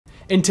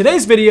In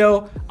today's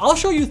video, I'll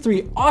show you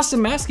 3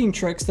 awesome masking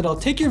tricks that'll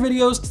take your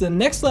videos to the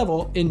next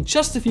level in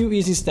just a few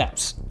easy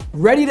steps.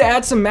 Ready to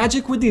add some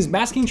magic with these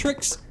masking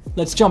tricks?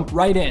 Let's jump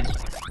right in.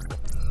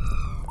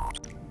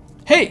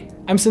 Hey,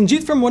 I'm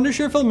Sanjeet from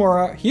Wondershare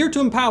Filmora, here to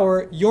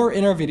empower your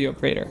inner video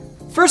creator.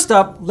 First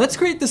up, let's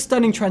create this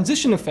stunning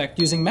transition effect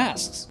using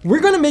masks.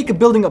 We're gonna make a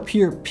building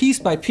appear piece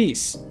by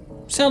piece.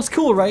 Sounds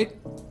cool, right?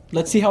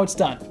 Let's see how it's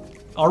done.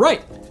 All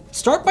right,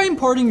 start by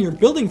importing your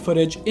building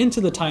footage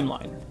into the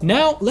timeline.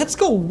 Now, let's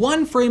go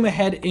 1 frame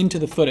ahead into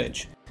the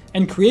footage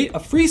and create a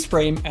freeze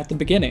frame at the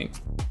beginning.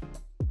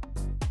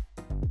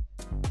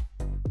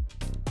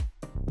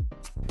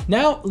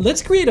 Now,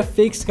 let's create a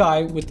fake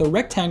sky with the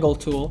rectangle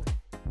tool.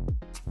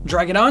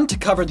 Drag it on to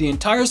cover the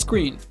entire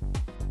screen.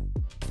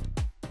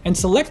 And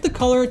select the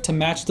color to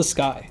match the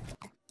sky.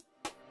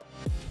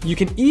 You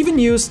can even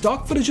use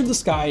stock footage of the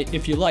sky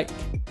if you like.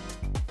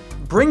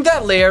 Bring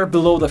that layer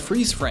below the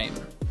freeze frame.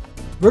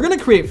 We're gonna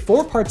create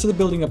 4 parts of the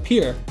building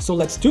appear, so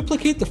let's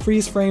duplicate the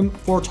freeze frame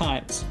 4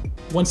 times.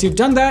 Once you've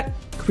done that,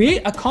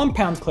 create a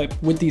compound clip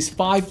with these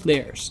 5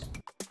 layers.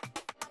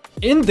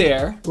 In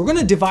there, we're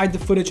gonna divide the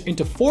footage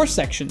into 4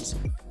 sections.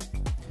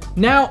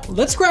 Now,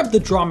 let's grab the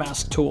draw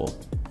mask tool.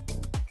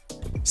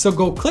 So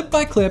go clip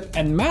by clip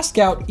and mask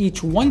out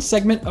each 1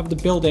 segment of the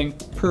building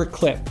per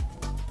clip.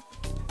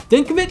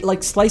 Think of it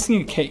like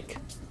slicing a cake,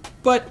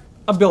 but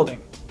a building,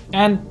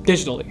 and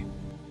digitally.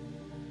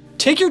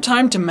 Take your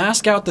time to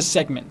mask out the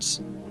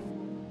segments.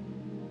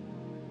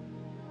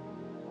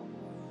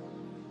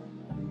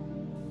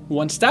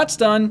 Once that's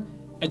done,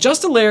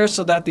 adjust the layers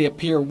so that they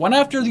appear one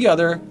after the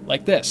other,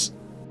 like this.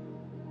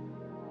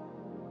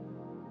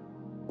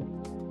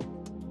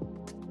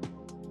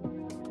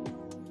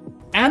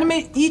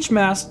 Animate each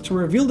mask to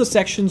reveal the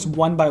sections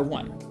one by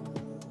one.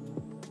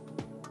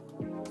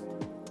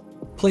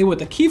 Play with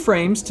the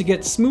keyframes to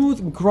get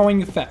smooth,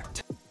 growing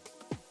effect.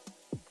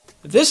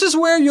 This is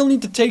where you'll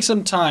need to take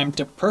some time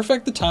to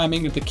perfect the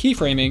timing of the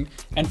keyframing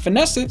and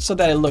finesse it so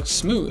that it looks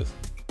smooth.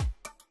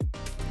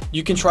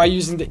 You can try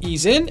using the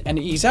ease in and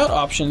ease out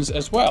options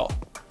as well.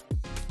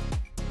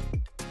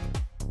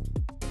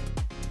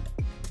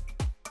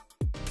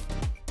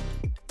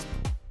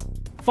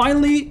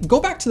 Finally,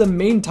 go back to the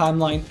main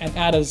timeline and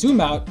add a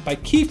zoom out by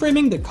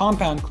keyframing the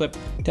compound clip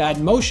to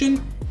add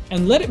motion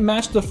and let it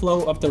match the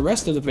flow of the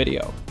rest of the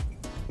video.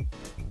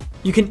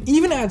 You can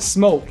even add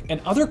smoke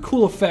and other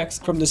cool effects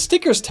from the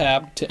stickers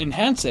tab to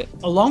enhance it,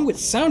 along with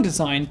sound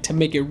design to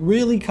make it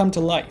really come to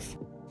life.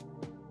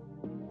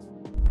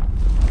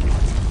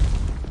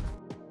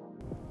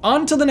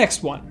 On to the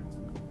next one.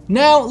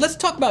 Now let's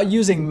talk about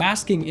using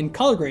masking in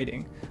color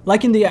grading,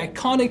 like in the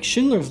iconic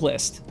Schindler's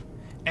List.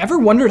 Ever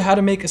wondered how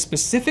to make a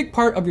specific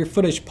part of your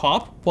footage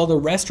pop while the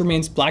rest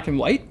remains black and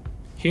white?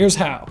 Here's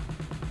how.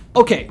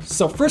 Okay,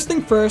 so first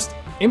thing first,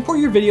 import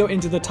your video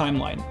into the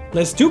timeline.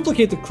 Let's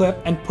duplicate the clip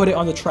and put it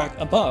on the track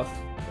above,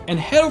 and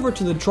head over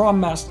to the Draw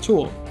Mask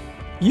tool.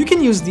 You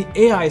can use the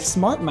AI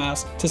Smart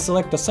Mask to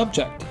select the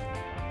subject.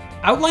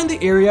 Outline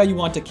the area you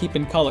want to keep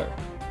in color.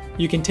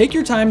 You can take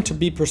your time to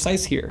be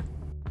precise here.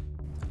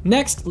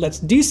 Next, let's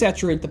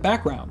desaturate the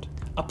background.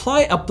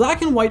 Apply a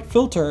black and white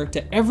filter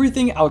to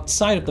everything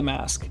outside of the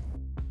mask.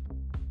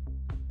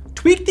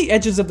 Tweak the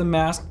edges of the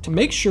mask to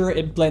make sure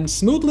it blends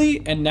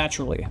smoothly and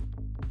naturally.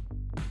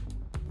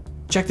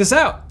 Check this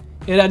out!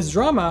 It adds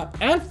drama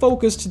and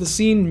focus to the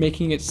scene,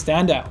 making it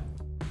stand out.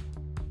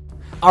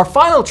 Our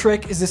final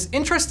trick is this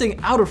interesting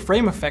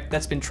out-of-frame effect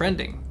that's been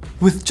trending.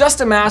 With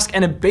just a mask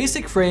and a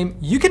basic frame,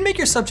 you can make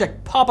your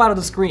subject pop out of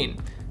the screen.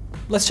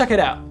 Let's check it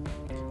out.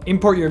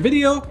 Import your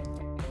video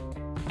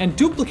and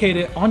duplicate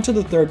it onto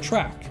the 3rd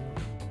track.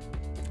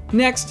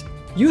 Next,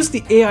 use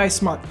the AI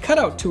Smart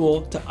Cutout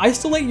tool to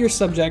isolate your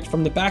subject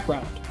from the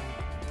background.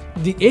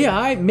 The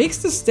AI makes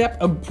this step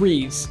a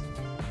breeze.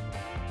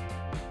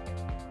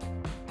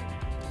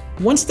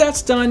 Once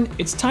that's done,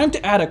 it's time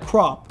to add a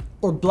crop,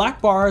 or black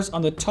bars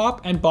on the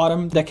top and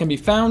bottom that can be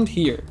found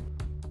here.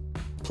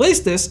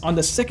 Place this on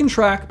the 2nd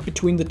track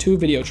between the 2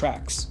 video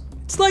tracks.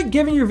 It's like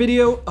giving your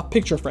video a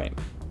picture frame.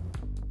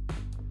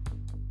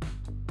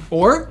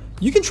 Or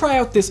you can try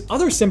out this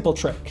other simple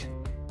trick.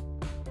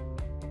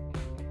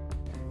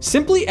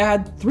 Simply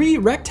add 3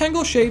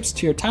 rectangle shapes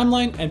to your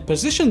timeline and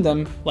position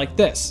them like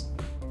this.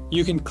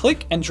 You can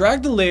click and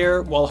drag the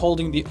layer while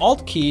holding the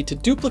Alt key to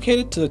duplicate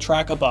it to the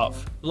track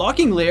above.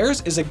 Locking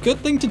layers is a good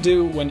thing to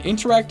do when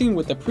interacting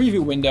with the preview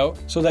window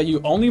so that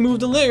you only move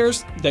the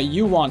layers that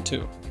you want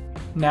to.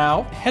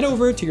 Now, head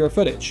over to your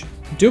footage.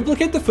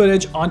 Duplicate the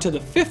footage onto the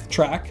 5th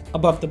track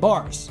above the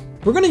bars.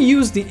 We're going to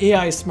use the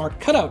AI Smart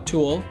Cutout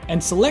tool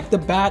and select the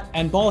bat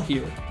and ball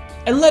here,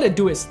 and let it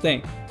do its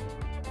thing.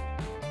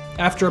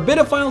 After a bit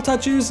of final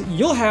touches,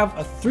 you'll have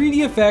a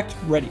 3D effect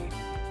ready.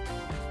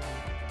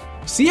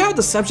 See how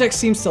the subject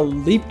seems to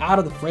leap out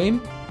of the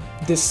frame?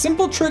 This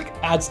simple trick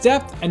adds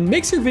depth and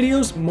makes your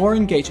videos more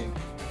engaging.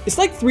 It's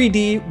like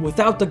 3D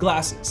without the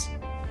glasses.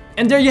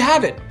 And there you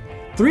have it!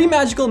 3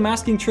 magical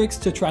masking tricks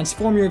to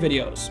transform your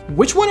videos.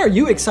 Which one are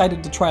you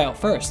excited to try out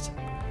first?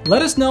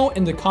 Let us know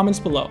in the comments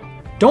below.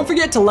 Don't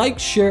forget to like,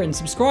 share, and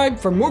subscribe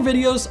for more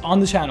videos on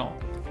the channel.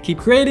 Keep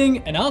creating,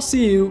 and I'll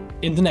see you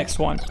in the next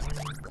one.